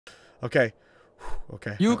Okay.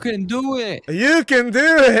 Okay. You can do it. You can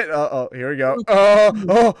do it. Oh, here we go. Oh.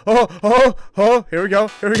 Here we go.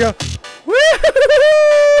 Here we go. Woo!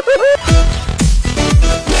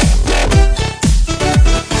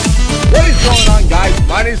 What is going on, guys?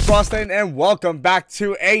 My name is FROSTY, and welcome back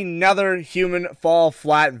to another Human Fall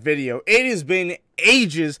Flat video. It has been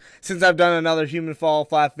ages since I've done another Human Fall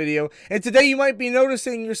Flat video, and today you might be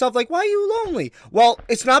noticing yourself like, why are you lonely? Well,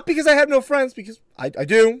 it's not because I have no friends, because I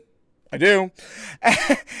do. And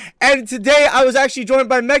today I was actually joined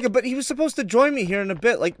by Mega, but he was supposed to join me here in a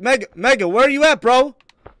bit. Like, Mega, where are you at, bro?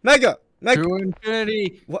 Mega. To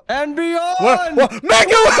infinity and beyond. What?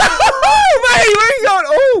 Mega! Where are you going?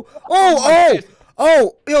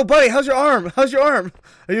 Oh, yo, buddy, how's your arm? Are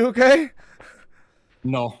you okay?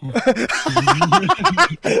 No.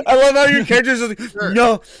 I love how your character's like,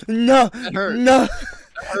 no.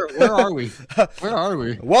 Where are we?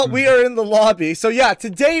 Well, we are in the lobby. So yeah,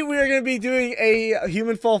 today we are going to be doing a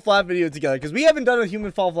Human Fall Flat video together, because we haven't done a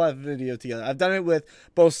Human Fall Flat video together. I've done it with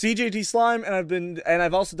both CJT Slime and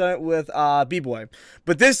I've also done it with B-Boy.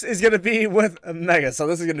 But this is going to be with Mega, so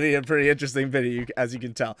this is going to be a pretty interesting video, as you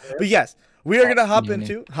can tell. But yes, we are going to hop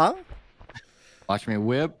into, Watch me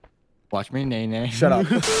whip. Watch me nay. Shut up.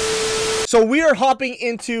 So we are hopping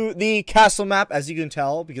into the castle map, as you can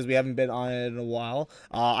tell, because we haven't been on it in a while.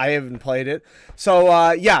 I haven't played it.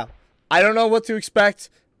 So, yeah, I don't know what to expect.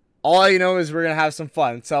 All I know is we're going to have some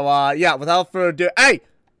fun. So, yeah, without further ado, hey,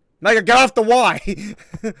 Mega, get off the Y.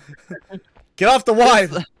 Get off the Y.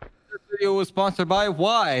 This video was sponsored by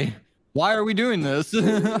Y. Why are we doing this?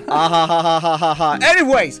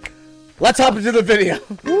 Anyways, let's hop into the video.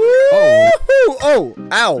 Oh,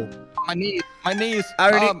 ow. My knees. I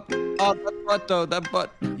already... Oh, that butt though, that butt.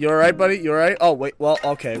 You alright, buddy? You alright? Oh, wait, well,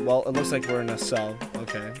 okay. Well, it looks like we're in a cell.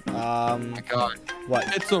 Okay. Oh my god. What?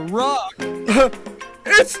 It's a rock!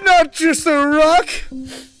 It's not just a rock!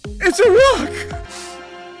 It's a rock!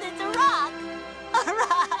 It's a rock! A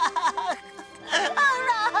rock! A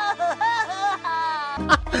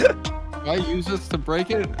rock! Do I use this to break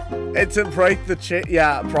it? It's to break the chain.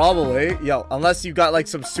 Yeah, probably. Yo, unless you got like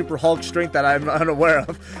some super Hulk strength that I'm unaware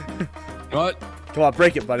of. What? Come on,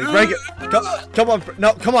 break it, buddy. Break it. Come on.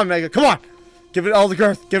 No, come on, Mega. Come on. Give it all the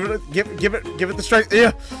girth. Give it the strength.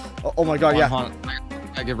 Yeah. Oh my god, yeah. Hold on.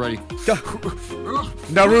 I get ready.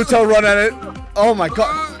 Naruto, run at it. Oh my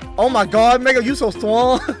god. Oh my god, Mega, you so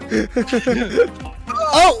strong.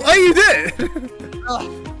 Oh, you did it.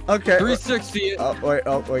 Okay. 360. Oh wait,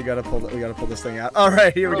 we gotta pull this thing out. All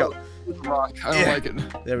right, here we go. Rock. I don't like it.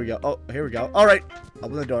 There we go. Oh, here we go. All right.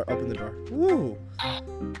 Open the door. Woo.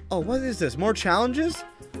 Oh, what is this? More challenges?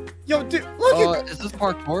 Yo, dude, look at... Is this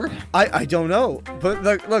parkour? I don't know. But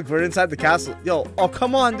look, we're inside the castle. Yo, oh,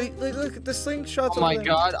 come on. Look at the slingshots. Oh my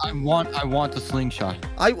god, I want the slingshot.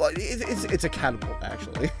 It's a catapult,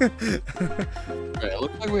 actually. Okay, it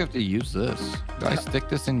looks like we have to use this. Do I stick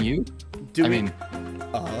this in you?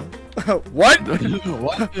 What? What?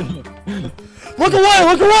 Look away!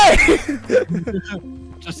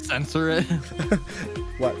 Just censor it.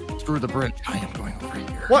 What? Screw the bridge. I am going over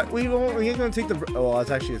here. What? We ain't gonna take the bridge. Oh, well,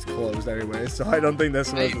 it's closed anyway, so I don't think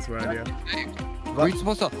this was my idea. Hey, are you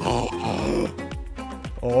supposed to?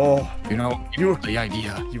 Oh, you know the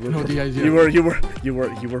idea. You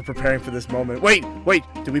were preparing for this moment. Wait.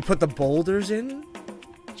 Did we put the boulders in?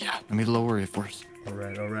 Yeah. Let me lower it first. All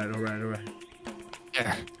right.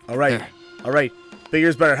 There. All right.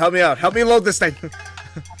 Bigger's better. Help me out. Help me load this thing.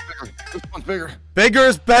 This one's bigger. Bigger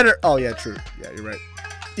is better. Oh yeah, true. Yeah, you're right.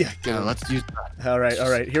 Yeah. Let's use that. All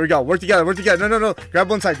right. Here we go. Work together. No. Grab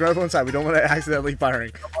one side. We don't want to accidentally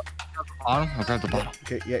firing. I'll grab the bottom.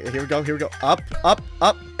 Okay. Yeah. Here we go. Up,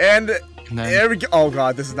 and there we go. Oh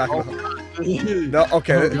god, this is not gonna. No.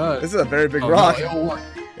 Okay. This is a very big rock. No,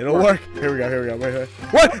 it'll work. Here we go. Wait.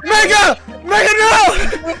 What? Mega, no!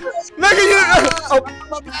 Mega, you. Oh.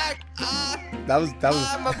 That was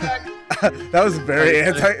very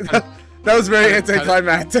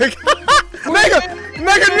anticlimactic. Mega,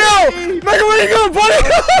 no! Mega, where are you going, buddy?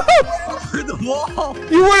 Over the wall.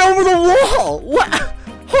 You went over the wall. What?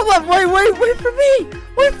 Hold on, wait for me.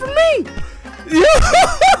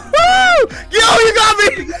 Yo, you got me.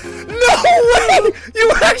 No way, you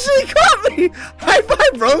actually got me. High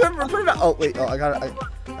five, bro. Oh wait, I got a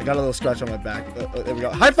little scratch on my back. There we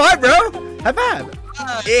go. High five, bro. High five.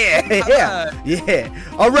 Yeah.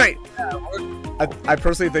 All right. I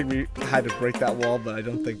personally think we had to break that wall, but I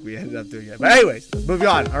don't think we ended up doing it. But anyways, moving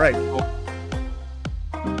on. All right.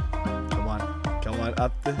 Come on,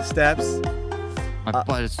 up the steps. My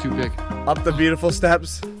butt is too big. Up the beautiful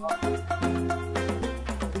steps. Come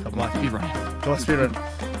on, speedrun. Come on, speedrun.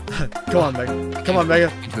 Come on, Mega. Come on,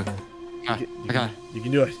 Mega. I got it. You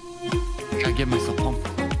can do it. I gotta get myself pumped.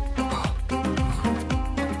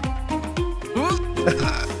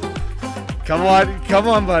 Come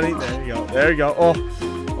on, buddy. There you go. There you go. Oh,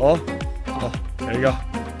 there you go.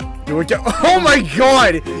 Do it. Oh my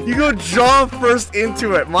God! You go jaw first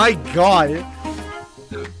into it. My God.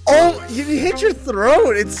 Oh, you hit your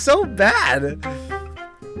throat. It's so bad. It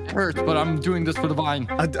hurts, but I'm doing this for the vine.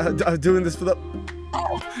 I'm doing this for the.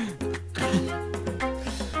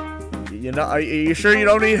 You know, are you sure you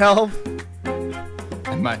don't need help?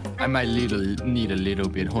 I might need a little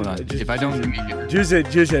bit. Hold on. If I don't make it, just a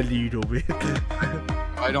little bit.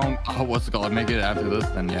 if I don't, what's it called? Make it after this,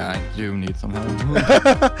 then yeah, I do need some help.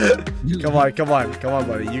 Come on,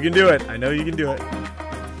 buddy. You can do it. I know you can do it.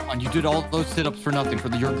 You did all those sit-ups for nothing for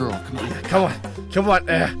your girl. Come on. Come on,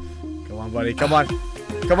 come on, buddy. Come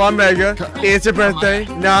on, Mega. It's your birthday.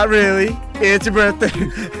 Not really. It's your birthday.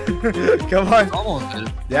 Come on. Almost is.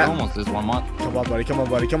 Yeah. Almost is 1 month. Come on, buddy. Come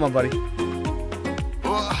on, buddy.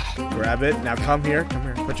 Grab it. Now come here.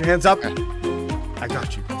 Put your hands up. Okay. I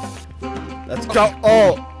got you. Let's go.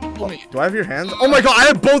 Oh. Do I have your hands? Oh my God, I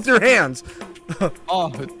have both your hands. Oh,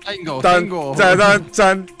 tango. Dun, dun,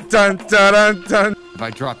 dun, dun, dun, dun. If I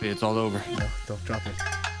drop it, it's all over. No, don't drop it.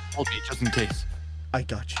 Hold me, just in case. I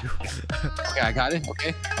got you. Okay, I got it.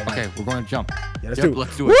 Okay. Okay, we're going to jump. Yeah, let's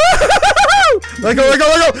do it. Let go.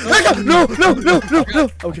 No.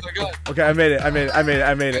 Okay. Oh Okay, I made it. All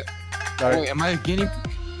right. Wait, am I a guinea?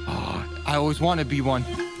 Oh, I always want to be one.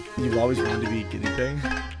 You always wanted to be a guinea pig?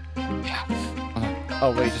 Yeah. Hold on. Oh,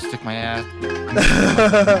 Let me wait. just stick my ass.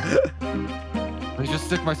 Let me just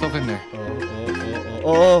stick myself in there.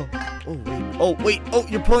 Oh, wait. Oh,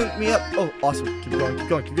 you're pulling me up. Oh, awesome. Keep going.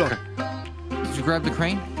 Okay. Did you grab the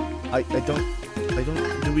crane? I don't.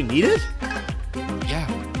 Do we need it? Yeah.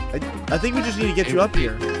 I think we just need to get you up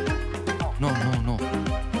here. No.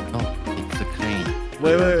 It's the crane.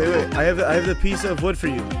 Wait. I have the piece of wood for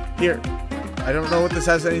you. Here. I don't know what this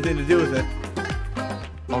has anything to do with it.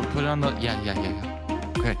 Oh, put it on the. Yeah.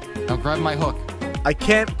 Okay. Now grab my hook. I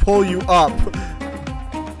can't pull you up.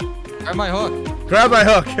 Grab my hook. Grab my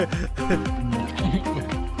hook.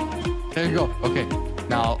 There you go. Okay.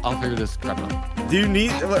 Now I'll figure this crap out. Do you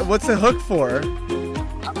need? What's the hook for?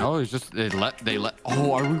 No, it's just they let.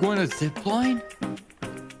 Oh, are we going to zip line?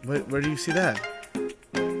 Where do you see that?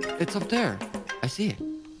 It's up there. I see it.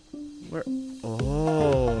 Where?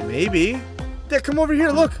 Oh, maybe. There, come over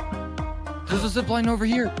here. Look. There's a zip line over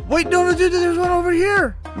here. Wait, no, dude. There's one over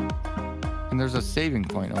here. And there's a saving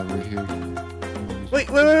point over here. Wait.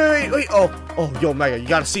 Oh, yo, Mega, you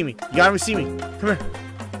gotta see me. Come here.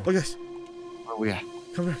 Look at this. Where we at?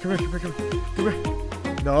 Come here.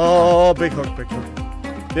 No, big hook.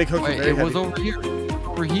 Big hook Wait, is very heavy. it was over here.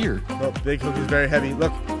 Over here. No, big hook is very heavy.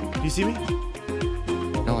 Look, do you see me?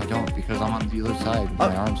 No, I don't, because I'm on the other side. With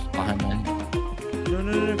my arms behind my head.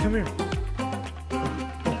 No, come here.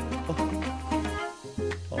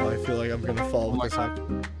 Oh, I feel like I'm gonna fall with this hook.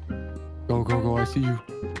 Go, I see you.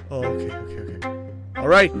 Oh, okay. All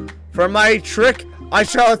right, for my trick, I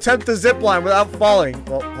shall attempt the zip line without falling.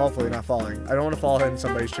 Well, hopefully not falling. I don't want to fall in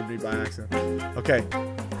somebody's chimney by accident. Okay.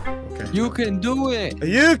 You can do it.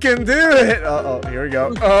 You can do it. Oh, here we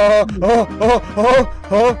go. Oh,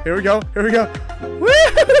 here we go. Woo!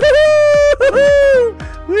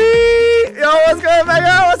 Wee! Yo, what's good,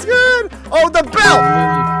 Mega? What's good? Oh, the bell!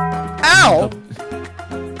 Ow!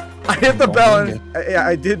 I hit the bell and yeah,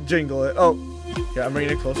 I did jingle it. Oh, yeah, I'm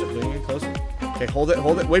bringing it closer. Okay, hold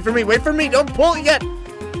it. Wait for me. Don't pull it yet.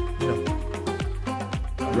 No.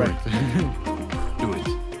 All right. Do it.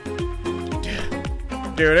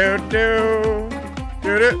 Do.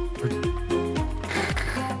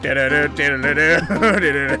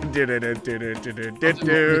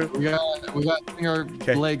 We got our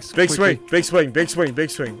legs. Big swing. Okay,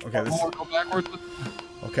 this. Go backwards.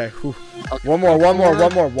 Okay. Whew. Okay. One more.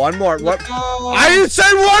 What? I didn't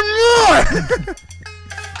say one more.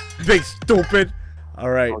 Big stupid.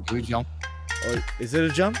 All right. Oh, do we jump? Oh, is it a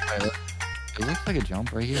jump? It looks like a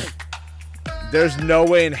jump right here. There's no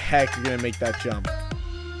way in heck you're gonna make that jump.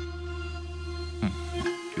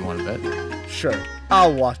 You want to bet? Sure.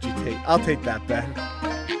 I'll watch you take. I'll take that bet.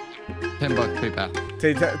 $10 PayPal.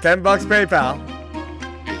 Take $10 PayPal.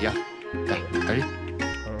 Yeah. Ready? Okay.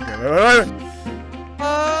 Wait.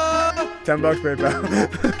 $10 PayPal.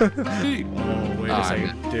 Oh, wait a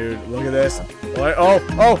second, dude. Look at this. Wait, oh.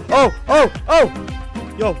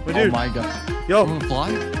 Yo, my dude. Oh my god. Yo. You wanna fly?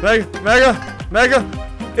 Mega.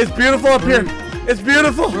 It's beautiful up here. It's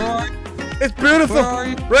beautiful. Where are you? It's beautiful. Where are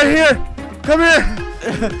you? Right here. Come here.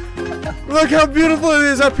 Look how beautiful it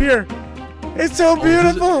is up here. It's so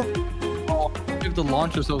beautiful. Oh, have to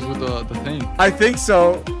launch ourselves with the thing. I think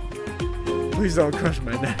so. Please don't crush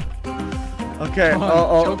my neck. Okay.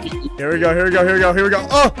 Oh. Here we go.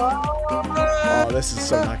 Oh, this is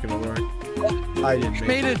so not gonna work. I didn't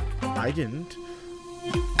make it. I didn't.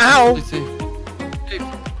 Ow!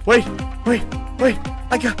 Wait.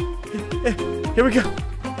 I got. Here we go.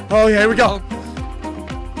 Oh yeah, here we go.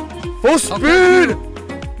 Full speed.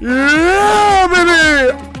 Yeah,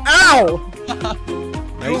 baby. Ow!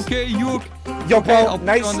 Nice. You okay? Yo, bro, okay,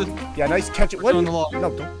 nice. Yeah, nice catch it. What? On the log. No,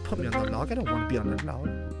 don't put me on the log. I don't want to be on the log.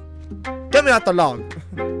 Get me off the log.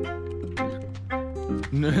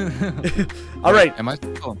 All right. Am I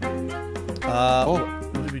still?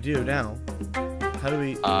 What do we do now? How do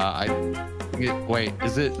we? Wait.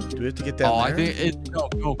 Is it? Do we have to get down there? I think it.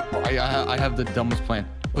 No. I have the dumbest plan.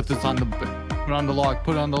 Put this on the. Put it on the log.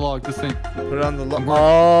 Put it on the log. This thing. Put it on the log.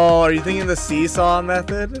 Oh, are you thinking the seesaw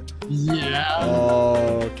method? Yeah.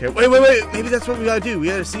 Oh, okay. Wait. Maybe that's what we gotta do. We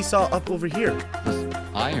gotta seesaw up over here. This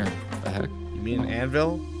iron. What the heck? You mean an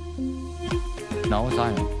anvil? No, it's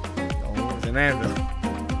iron. No, it's an anvil.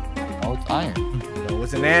 No, it's iron. No,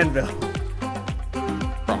 it's an anvil.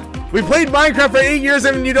 We played Minecraft for 8 years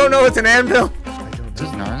and you don't know it's an anvil? I don't know. Is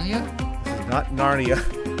this Narnia? This is not Narnia.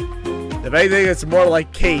 If anything, it's more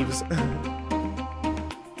like caves.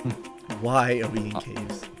 Why are we in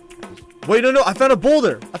caves? Wait, no, I found a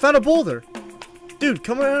boulder. Dude,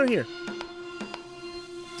 come around here.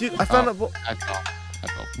 Dude, I found a boulder. I fell.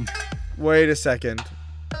 Wait a second.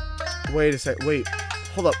 Wait,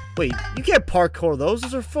 hold up. Wait, you can't parkour those.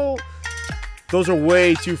 Those are full. Those are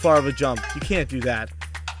way too far of a jump. You can't do that.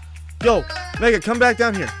 Yo, Mega, come back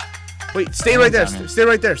down here. Wait, stay right there. Stay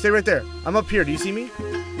right there. I'm up here. Do you see me?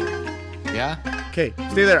 Yeah? Okay,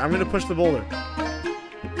 stay there. I'm gonna push the boulder.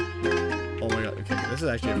 Oh my god. Okay, this is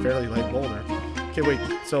actually a fairly light boulder. Okay, wait.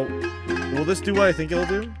 So, will this do what I think it'll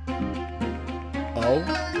do?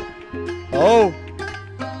 Oh.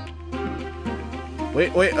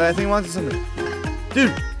 Wait. I think I wanted something.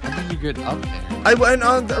 Dude. How did you get up there? I went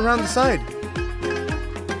around the side.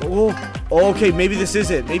 Oh, okay. Maybe this is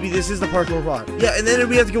it. Maybe this is the parkour pod. Yeah, and then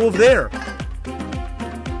we have to go over there.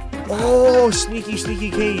 Oh, sneaky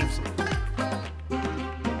caves.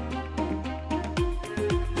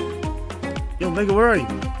 Yo, Mega, where are you?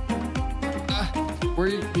 Where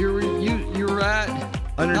you're at?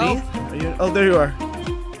 Underneath? Are you, oh, there you are.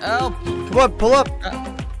 Help! Come on, pull up.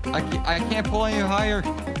 I can't pull any higher.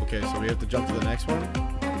 Okay, so we have to jump to the next one?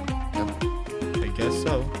 Yep. I guess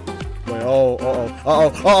so. Wait,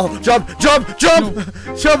 oh, jump! No.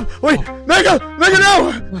 Jump! Wait, Mega,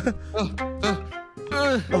 no!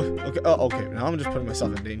 Okay, now I'm just putting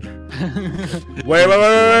myself in danger. Wait,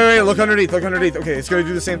 look underneath. Okay, it's gonna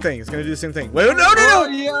do the same thing. Wait, no! Oh,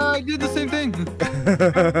 yeah, I did the same thing.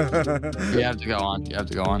 You have to go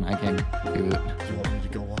on. I can't do it. You want me to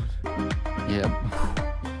go on? Yep.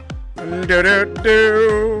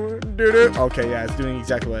 Okay, yeah, it's doing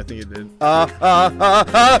exactly what I think it did.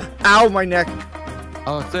 Ow, my neck.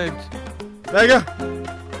 Oh, it's saved. Mega!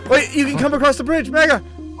 Wait, you can come across the bridge, Mega!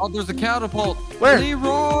 Oh, there's a catapult. Where?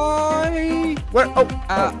 Leroy! Where?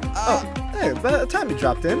 Hey, by the time you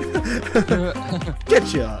dropped in.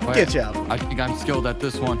 Get you up. I think I'm skilled at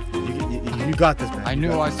this one. You got this, man. I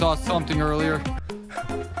knew I saw something earlier.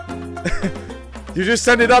 You just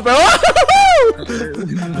send it up and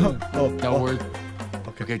No worries.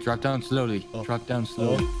 Okay, drop down slowly.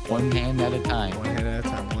 One hand at a time. One hand at a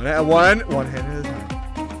time. Okay.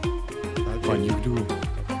 Fine, you can do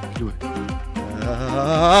it.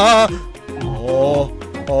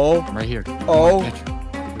 I'm right here.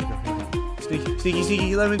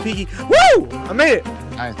 Sneaky, lemon peeky. Woo! I made it.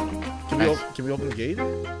 Nice. Can we open the gate?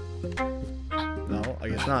 No, I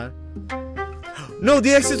guess not. No,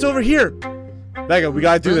 the exit's over here. Mega, we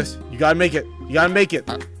gotta do this. You gotta make it.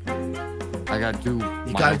 I gotta do.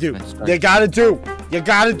 You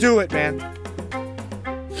gotta do it, man.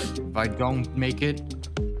 If I don't make it,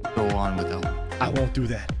 go on without. I won't do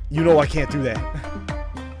that. You know I can't do that.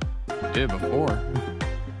 I did before.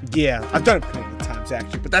 Yeah, I've done it plenty of times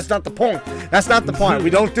actually, but that's not the point. We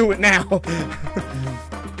don't do it now.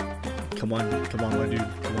 Come on, my dude.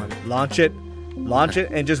 Come on, launch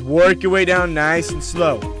it, and just work your way down nice and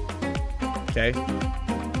slow. Okay.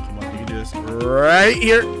 Come on, you can do this right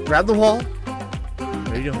here. Grab the wall.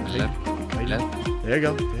 There you go. Left. There you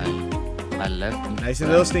go. My left. Nice and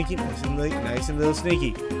little sneaky. Nice and little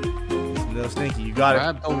sneaky. You got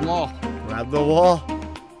Grab it. Grab the wall.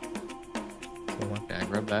 Come on. Yeah,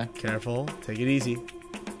 grab that. Careful. Take it easy.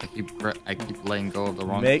 I keep letting go of the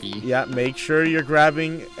wrong key. Yeah, make sure you're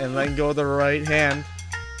grabbing and letting go of the right hand.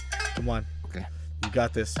 Come on. Okay. You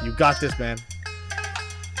got this, man.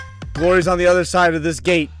 Glory's on the other side of this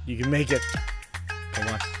gate. You can make it. Come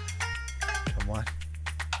on. Come on.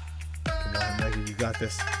 Come on, Mega. You got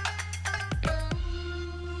this.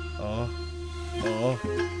 Oh. Oh.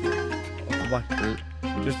 Come on.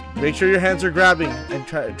 Just make sure your hands are grabbing and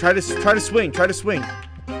try to swing. Try to swing.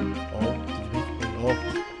 Oh.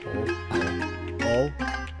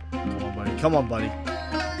 Come on, buddy.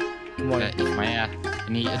 Come on.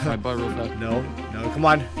 It's my butt real fast. No, come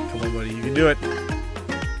on. Come on, buddy. You can do it.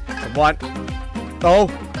 Come on. Oh,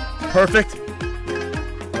 perfect.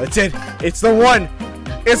 Oh, it's it. It's the one.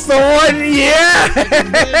 It's the one. Yeah.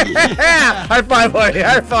 High five, buddy.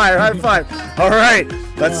 High five. High five. All right.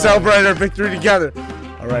 Let's celebrate our victory together.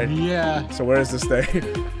 All right. Yeah. So where is this thing?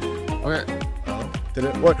 Okay. Oh, did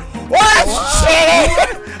it? What? What? Shit!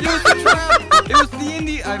 It was the trap. It was the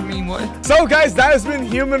indie. I mean, what? So, guys, that has been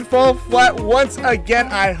Human Fall Flat once again.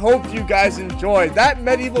 I hope you guys enjoyed. That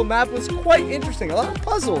medieval map was quite interesting. A lot of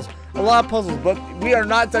puzzles. But we are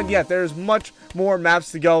not done yet. There's much more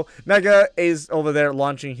maps to go. Mega is over there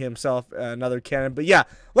launching himself another cannon. But yeah,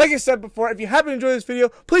 like I said before, if you haven't enjoyed this video,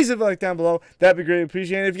 please leave a like down below. That'd be greatly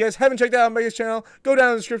appreciated. If you guys haven't checked out Mega's channel, go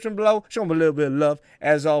down in the description below. Show him a little bit of love,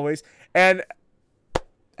 as always. And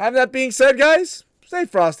having that being said, guys, stay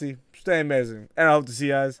frosty, stay amazing, and I hope to see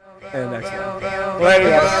you guys in the next one. Later,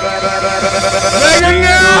 guys. Mega,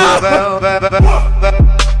 no!